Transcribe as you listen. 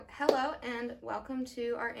Hello and welcome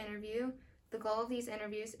to our interview. The goal of these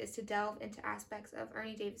interviews is to delve into aspects of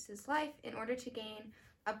Ernie Davis's life in order to gain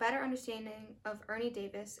a better understanding of Ernie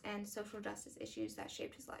Davis and social justice issues that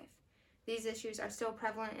shaped his life. These issues are still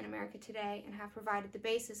prevalent in America today and have provided the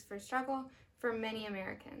basis for struggle for many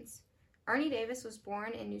Americans. Ernie Davis was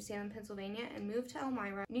born in New Salem, Pennsylvania, and moved to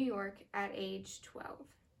Elmira, New York at age 12.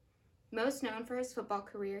 Most known for his football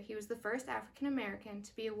career, he was the first African American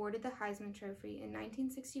to be awarded the Heisman Trophy in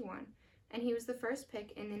 1961, and he was the first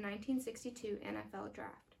pick in the 1962 NFL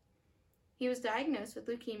Draft. He was diagnosed with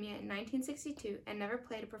leukemia in 1962 and never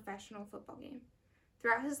played a professional football game.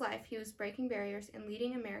 Throughout his life, he was breaking barriers and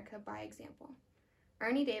leading America by example.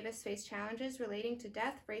 Ernie Davis faced challenges relating to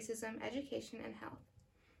death, racism, education, and health.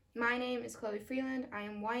 My name is Chloe Freeland. I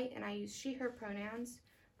am white and I use she/her pronouns.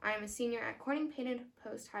 I am a senior at Corning Painted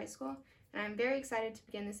Post High School, and I'm very excited to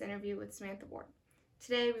begin this interview with Samantha Ward.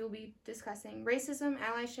 Today we will be discussing racism,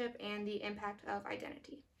 allyship, and the impact of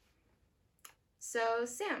identity. So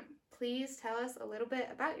Sam, please tell us a little bit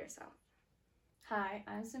about yourself. Hi,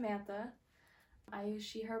 I'm Samantha. I use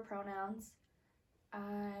she/her pronouns.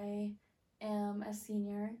 I am a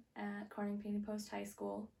senior at Corning Painted Post High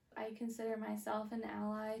School. I consider myself an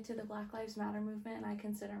ally to the Black Lives Matter movement, and I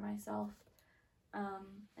consider myself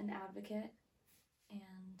an advocate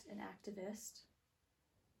and an activist.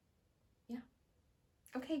 Yeah.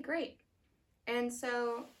 Okay, great. And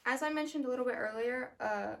so, as I mentioned a little bit earlier,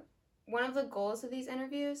 one of the goals of these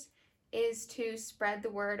interviews is to spread the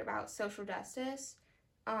word about social justice.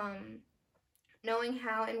 Knowing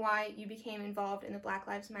how and why you became involved in the Black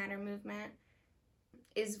Lives Matter movement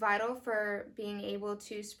is vital for being able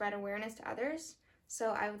to spread awareness to others.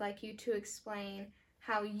 So I would like you to explain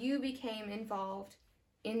how you became involved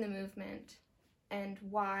in the movement and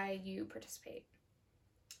why you participate.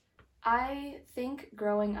 I think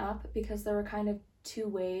growing up, because there were kind of two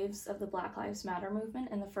waves of the Black Lives Matter movement,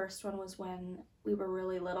 and the first one was when we were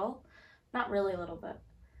really little. Not really little, but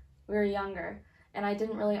we were younger, and I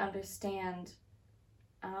didn't really understand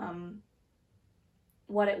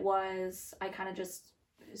what it was. I kind of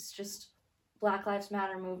it's just Black Lives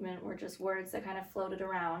Matter movement were just words that kind of floated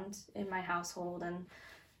around in my household and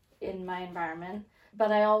in my environment.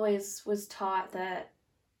 But I always was taught that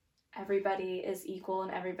everybody is equal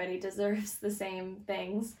and everybody deserves the same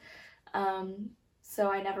things.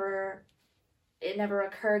 So it never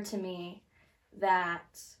occurred to me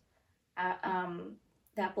that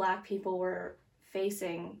that Black people were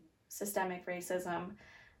facing systemic racism.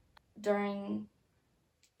 During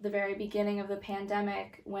the very beginning of the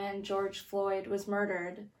pandemic, when George Floyd was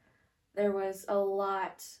murdered, there was a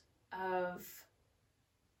lot of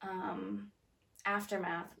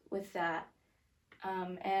aftermath with that.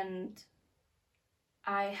 And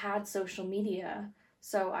I had social media,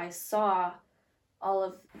 so I saw all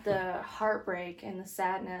of the heartbreak and the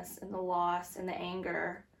sadness and the loss and the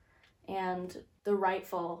anger and the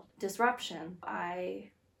rightful disruption. I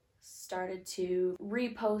started to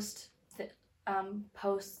repost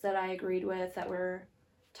posts that I agreed with that were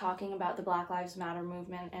talking about the Black Lives Matter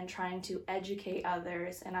movement and trying to educate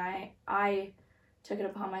others. And I took it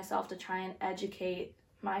upon myself to try and educate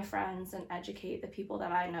my friends and educate the people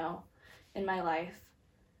that I know in my life,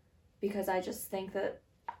 because I just think that,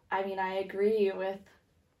 I agree with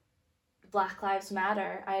Black Lives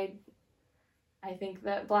Matter. I think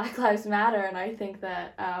that Black Lives Matter, and I think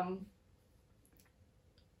that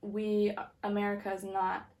America is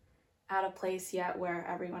not at a place yet where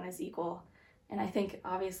everyone is equal. And I think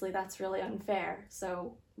obviously that's really unfair.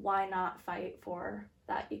 So why not fight for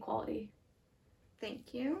that equality?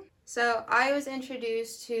 Thank you. So I was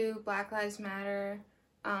introduced to Black Lives Matter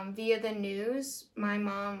via the news. My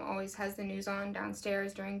mom always has the news on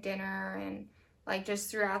downstairs during dinner and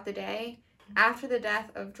just throughout the day. After the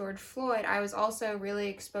death of George Floyd, I was also really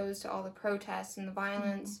exposed to all the protests and the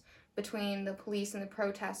violence between the police and the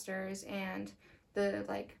protesters and the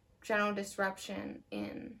general disruption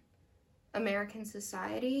in American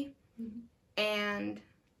society. And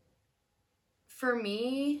for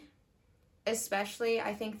me, especially,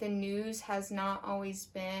 I think the news has not always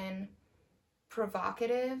been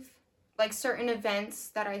provocative. Certain events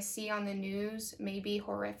that I see on the news may be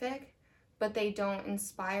horrific, but they don't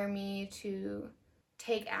inspire me to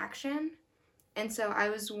take action. And so I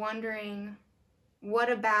was wondering,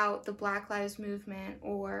 what about the Black Lives Movement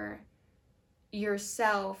or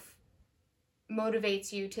yourself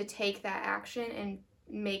motivates you to take that action and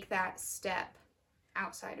make that step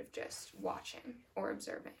outside of just watching or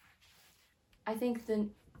observing? I think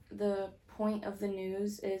the point of the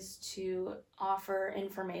news is to offer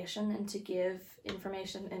information and to give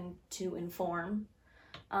information and to inform,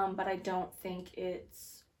 but I don't think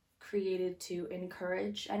it's created to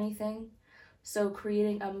encourage anything. So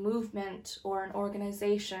creating a movement or an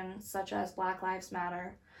organization such as Black Lives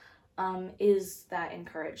Matter is that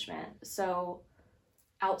encouragement. So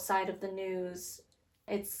outside of the news,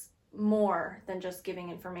 it's more than just giving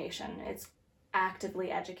information. It's actively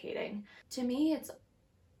educating. To me, it's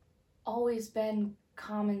always been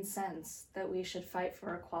common sense that we should fight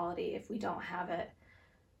for equality if we don't have it.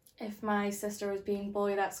 If my sister was being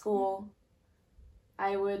bullied at school,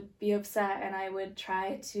 I would be upset and I would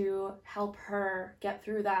try to help her get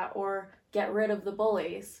through that or get rid of the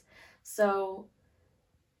bullies. So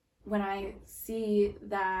when I see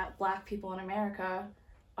that Black people in America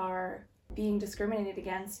are being discriminated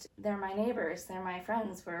against, they're my neighbors, they're my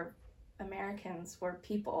friends, we're Americans, we're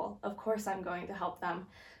people. Of course I'm going to help them.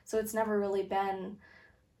 So it's never really been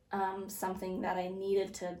something that I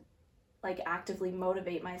needed to actively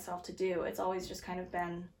motivate myself to do. It's always just kind of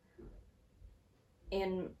been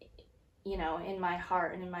in my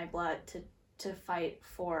heart and in my blood to fight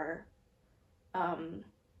for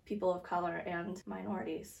people of color and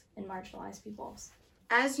minorities and marginalized peoples.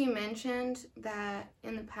 As you mentioned that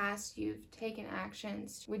in the past you've taken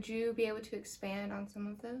actions, would you be able to expand on some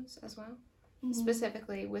of those as well? Mm-hmm.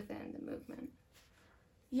 Specifically within the movement?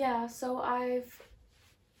 Yeah, so I've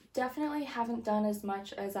definitely haven't done as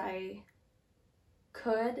much as I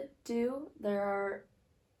could do. There are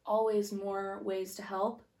always more ways to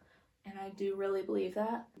help, and I do really believe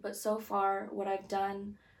that. But so far, what I've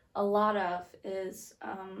done a lot of is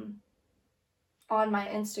on my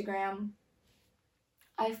Instagram,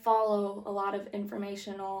 I follow a lot of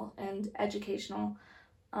informational and educational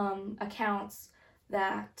accounts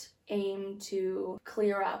that aim to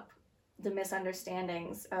clear up the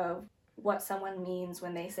misunderstandings of what someone means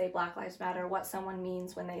when they say Black Lives Matter, what someone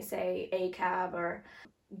means when they say ACAB or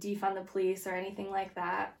defund the police or anything like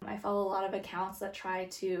that. I follow a lot of accounts that try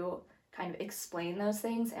to kind of explain those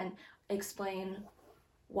things and explain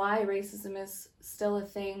why racism is still a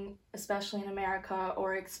thing, especially in America,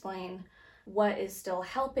 or explain what is still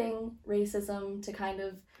helping racism to kind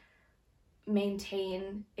of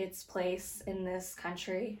maintain its place in this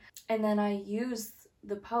country. And then I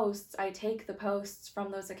take the posts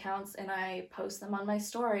from those accounts and I post them on my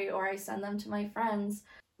story or I send them to my friends.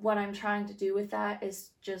 What I'm trying to do with that is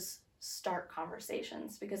just start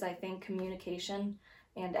conversations, because I think communication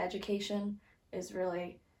and education is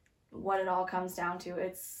really what it all comes down to.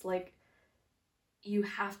 It's like you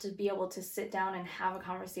have to be able to sit down and have a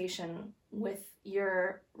conversation with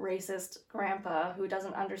your racist grandpa who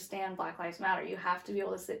doesn't understand Black Lives Matter. You have to be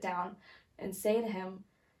able to sit down and say to him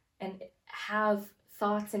and have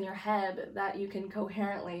thoughts in your head that you can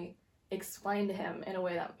coherently explain to him in a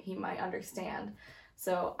way that he might understand.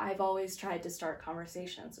 So I've always tried to start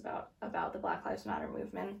conversations about the Black Lives Matter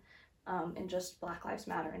movement and just Black Lives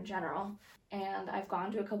Matter in general. And I've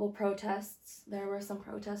gone to a couple protests. There were some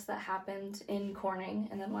protests that happened in Corning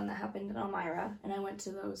and then one that happened in Elmira, and I went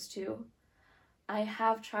to those too. I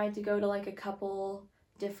have tried to go to a couple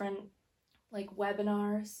different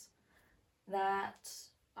webinars that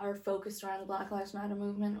are focused around the Black Lives Matter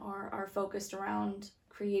movement or are focused around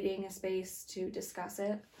creating a space to discuss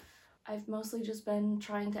it. I've mostly just been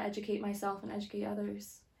trying to educate myself and educate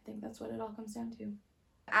others. I think that's what it all comes down to.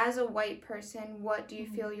 As a white person, what do you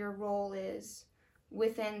feel your role is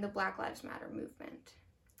within the Black Lives Matter movement?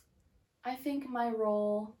 I think my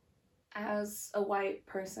role as a white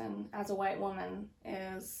person, as a white woman,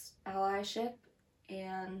 is allyship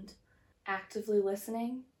and actively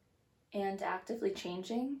listening and actively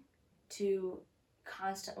changing to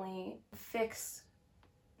constantly fix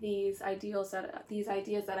these ideas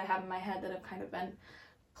that I have in my head that have kind of been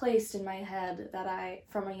placed in my head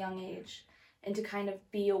from a young age, and to kind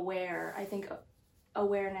of be aware. I think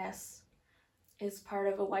awareness is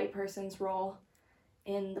part of a white person's role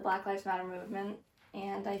in the Black Lives Matter movement,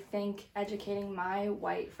 and I think educating my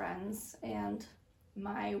white friends and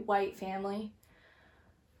my white family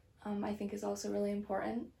I think is also really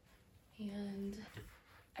important. And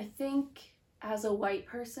I think as a white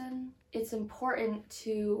person, it's important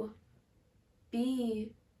to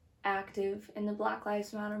be active in the Black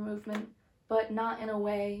Lives Matter movement, but not in a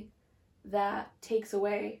way that takes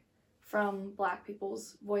away from Black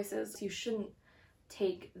people's voices. You shouldn't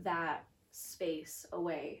take that space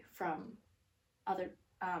away from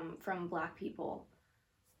from Black people.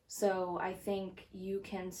 So I think you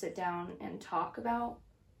can sit down and talk about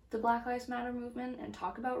the Black Lives Matter movement and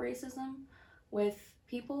talk about racism with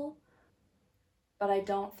people, but I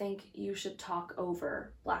don't think you should talk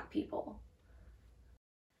over Black people.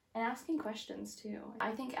 And asking questions too.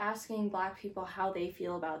 I think asking Black people how they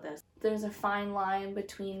feel about this. There's a fine line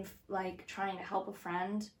between trying to help a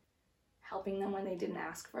friend helping them when they didn't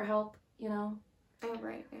ask for help, you know? Oh,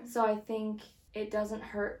 right, yeah. So I think it doesn't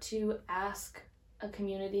hurt to ask a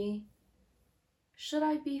community, should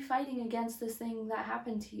I be fighting against this thing that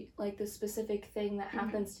happened to you, like this specific thing that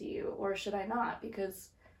happens to you, or should I not?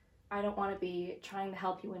 Because I don't want to be trying to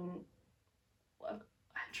help you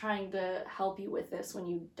with this when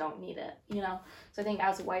you don't need it, you know? So I think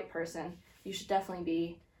as a white person, you should definitely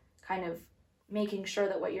be kind of making sure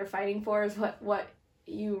that what you're fighting for is what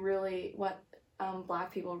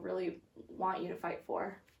Black people really want you to fight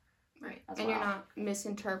for. Right. And you're not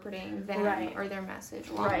misinterpreting them or their message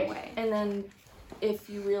along the way. And then if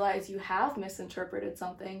you realize you have misinterpreted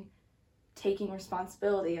something, taking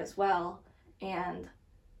responsibility as well, and,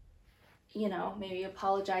 you know, maybe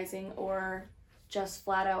apologizing or just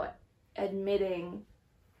flat out admitting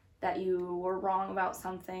that you were wrong about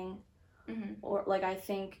something. Or, like, I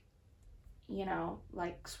think, you know,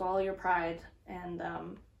 like, swallow your pride and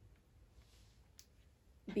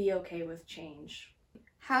be okay with change.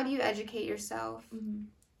 How do you educate yourself,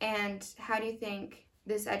 and how do you think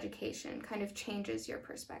this education kind of changes your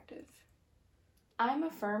perspective? I'm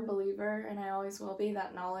a firm believer, and I always will be,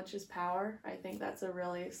 that knowledge is power. I think that's a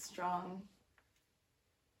really strong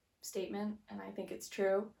statement, and I think it's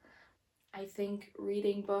true. I think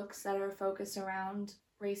reading books that are focused around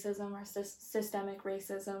racism or systemic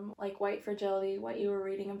racism, like White Fragility, what you were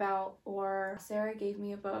reading about, or Sarah gave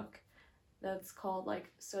me a book that's called,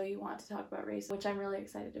 like, So You Want to Talk About Race, which I'm really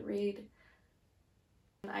excited to read.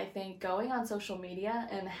 And I think going on social media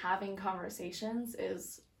and having conversations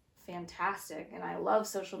is fantastic, and I love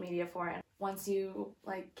social media for it. Once you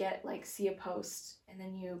see a post and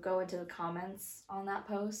then you go into the comments on that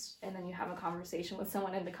post and then you have a conversation with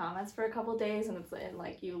someone in the comments for a couple days, and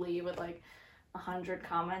you leave with 100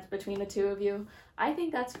 comments between the two of you, I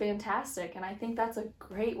think that's fantastic, and I think that's a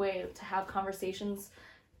great way to have conversations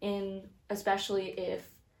especially if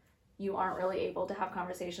you aren't really able to have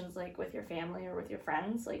conversations with your family or with your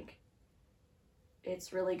friends.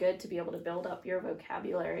 It's really good to be able to build up your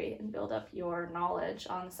vocabulary and build up your knowledge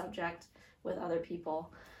on the subject with other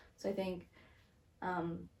people. So I think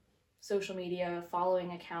social media,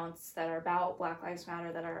 following accounts that are about Black Lives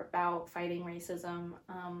Matter, that are about fighting racism,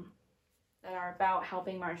 that are about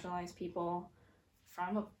helping marginalized people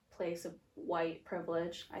from a place of white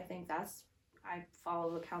privilege, I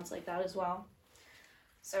follow accounts like that as well.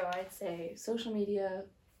 So I'd say social media,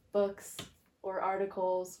 books, or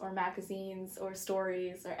articles, or magazines, or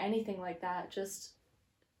stories, or anything like that, just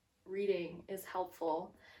reading is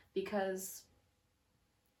helpful, because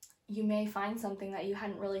you may find something that you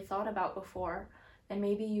hadn't really thought about before, and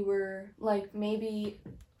maybe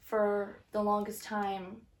for the longest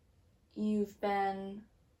time you've been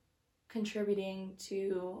contributing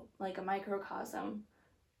to a microcosm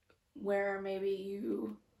where maybe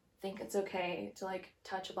you think it's okay to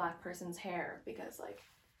touch a Black person's hair because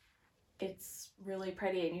it's really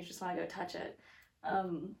pretty and you just want to go touch it.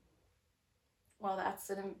 Well, that's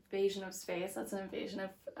an invasion of space. That's an invasion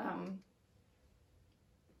of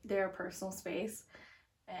their personal space,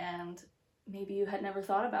 and maybe you had never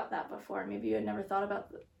thought about that before. Maybe you had never thought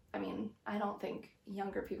about I don't think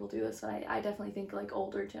younger people do this, but I definitely think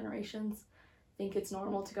older generations think it's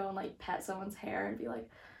normal to go and pet someone's hair and be like,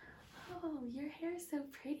 oh, your hair is so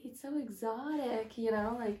pretty, it's so exotic,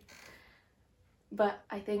 but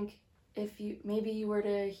I think if you were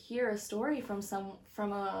to hear a story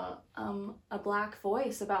from a Black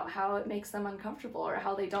voice about how it makes them uncomfortable, or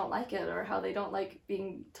how they don't like it, or how they don't like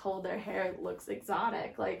being told their hair looks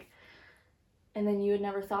exotic, and then you had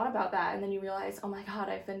never thought about that, and then you realize, oh my God,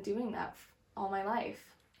 I've been doing that all my life,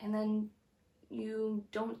 and then you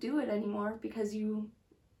don't do it anymore because you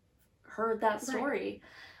heard that story.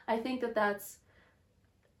 Right. I think that's,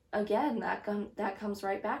 again, that comes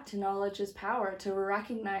right back to knowledge is power, to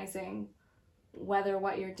recognizing whether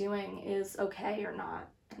what you're doing is okay or not.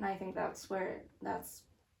 And I think that's right.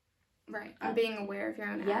 And being aware of your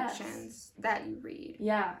own actions that you read.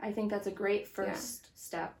 Yeah, I think that's a great first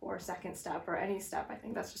step, or second step, or any step. I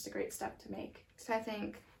think that's just a great step to make. So I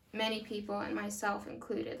think many people, and myself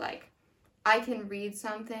included, I can read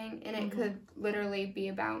something and it could literally be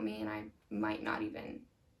about me, and I might not even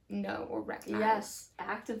know or recognize. Yes,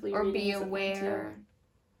 actively or be aware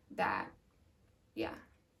that,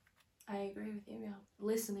 I agree with you. Yeah,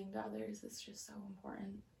 listening to others is just so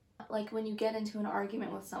important. When you get into an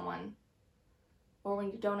argument with someone, or when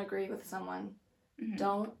you don't agree with someone,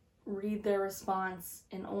 don't read their response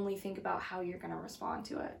and only think about how you're going to respond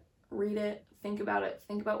to it. Read it, think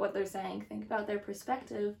about what they're saying, think about their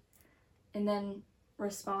perspective, and then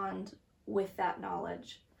respond with that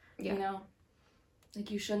knowledge.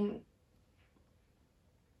 You shouldn't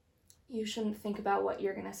you shouldn't think about what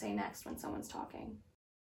you're going to say next when someone's talking.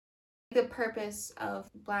 The purpose of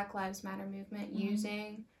Black Lives Matter movement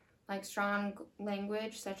using like strong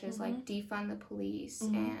language such as like defund the police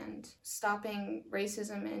and stopping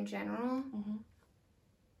racism in general,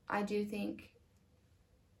 I do think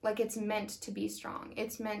like it's meant to be strong.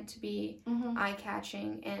 It's meant to be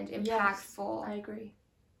eye-catching and impactful. Yes, I agree.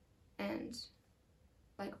 And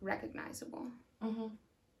like recognizable.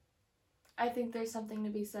 I think there's something to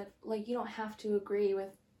be said, like you don't have to agree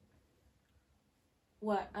with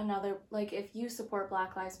what another, like if you support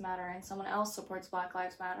Black Lives Matter and someone else supports Black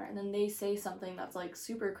Lives Matter and then they say something that's like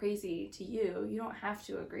super crazy to you, you don't have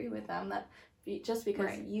to agree with them. That just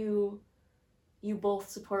because you both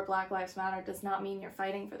support Black Lives Matter does not mean you're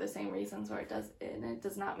fighting for the same reasons, or it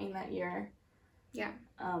does not mean that you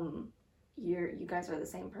guys are the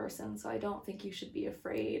same person. So I don't think you should be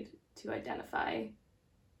afraid to identify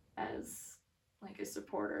as like a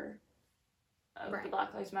supporter of the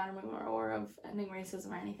Black Lives Matter movement or of ending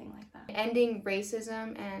racism or anything like that. Ending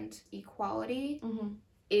racism and equality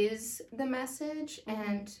is the message,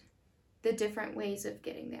 and the different ways of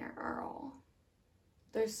getting there are all.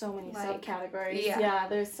 There's so many subcategories. Yeah,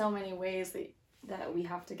 there's so many ways that we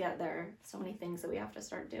have to get there. So many things that we have to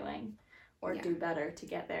start doing or do better to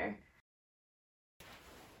get there.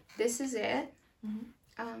 This is it.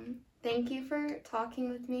 Thank you for talking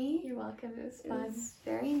with me. You're welcome. It was fun. It was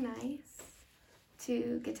very nice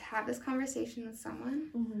to get to have this conversation with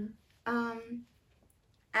someone.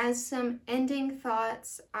 As some ending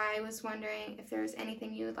thoughts, I was wondering if there was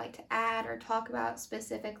anything you would like to add or talk about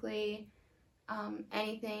specifically,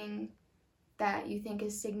 anything that you think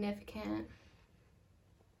is significant.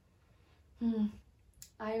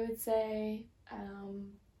 I would say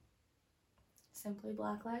simply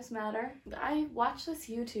Black Lives Matter. I watched this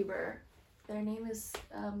YouTuber. Their name is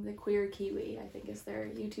The Queer Kiwi, I think is their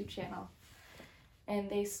YouTube channel. And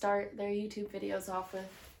they start their YouTube videos off with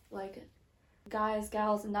like, guys,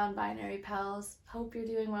 gals, and non-binary pals, hope you're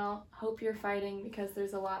doing well, hope you're fighting, because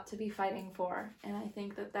there's a lot to be fighting for. And I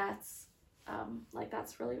think that's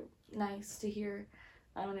that's really nice to hear.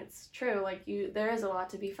 And it's true, like there is a lot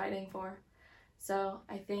to be fighting for. So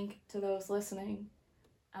I think to those listening,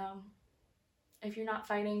 if you're not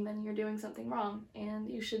fighting, then you're doing something wrong, and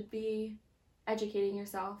you should be educating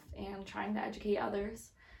yourself and trying to educate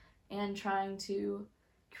others and trying to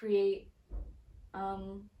create a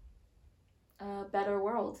better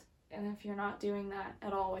world. And if you're not doing that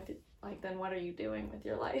at all with it, like, then what are you doing with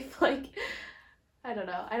your life? Like, I don't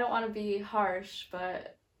know. I don't want to be harsh,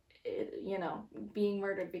 but being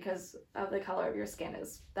murdered because of the color of your skin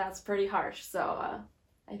that's pretty harsh. So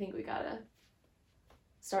I think we gotta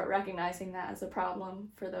start recognizing that as a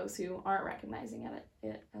problem for those who aren't recognizing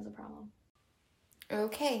it as a problem.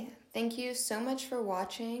 Okay, thank you so much for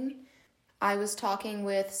watching. I was talking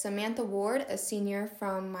with Samantha Ward, a senior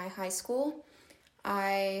from my high school.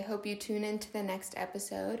 I hope you tune in to the next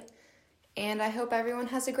episode, and I hope everyone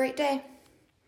has a great day.